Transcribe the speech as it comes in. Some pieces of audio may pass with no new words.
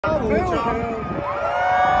I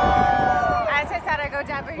just said I go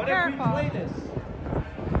down, but be careful.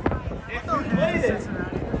 If we play this,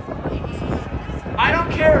 I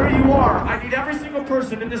don't care who you are. I need every single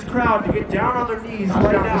person in this crowd to get down on their knees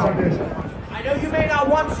right now. I know you may not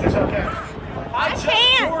want to. It's okay. I just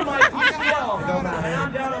tore my PCL, and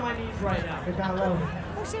I'm down on my knees right now.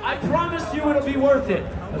 I promise you it'll be worth it.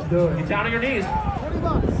 Let's do it. Get down on your knees.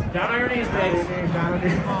 Down on your knees, babes.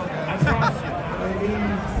 I promise you.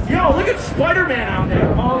 Yo, look at Spider-Man out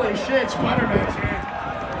there. Holy shit, Spider-Man's here.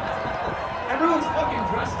 Everyone's fucking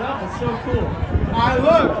dressed up. It's so cool.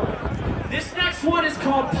 Look. This next one is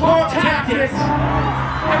called Pump Tactics.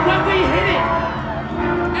 And when we hit it,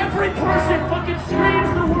 every person fucking screams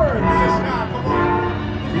the words. Come on.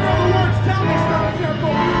 If you know the words, tell me something,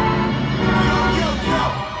 Temple. Yo.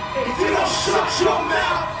 If you don't shut your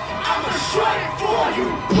mouth, I'ma shut it for you,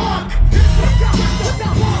 punk.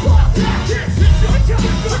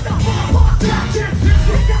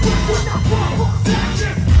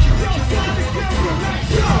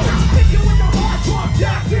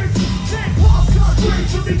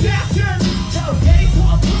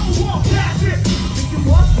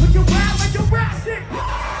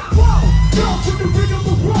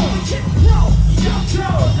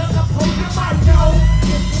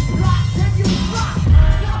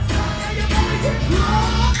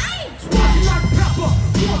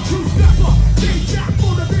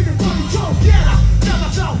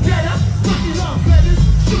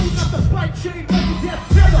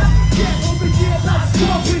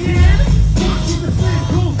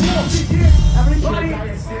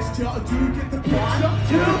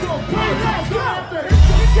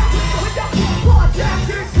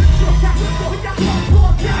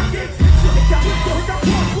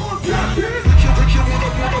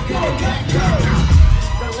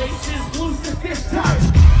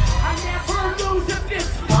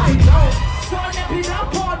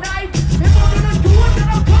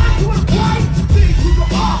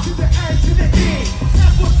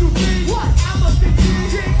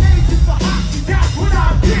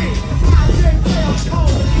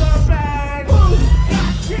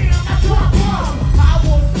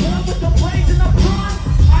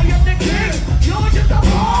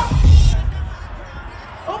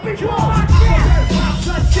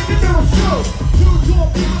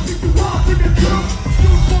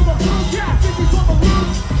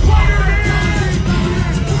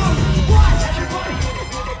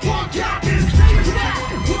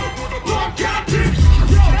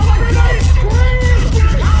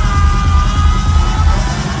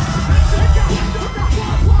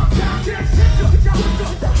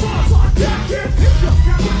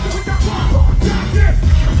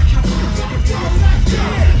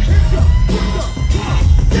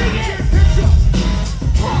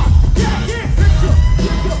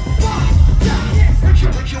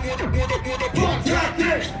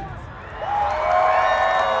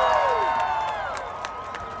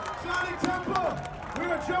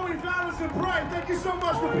 Valence and Brae, thank you so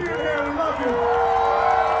much for being here. We love you.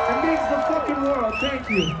 It means the fucking world. Thank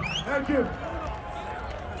you. Thank you.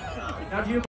 Now do you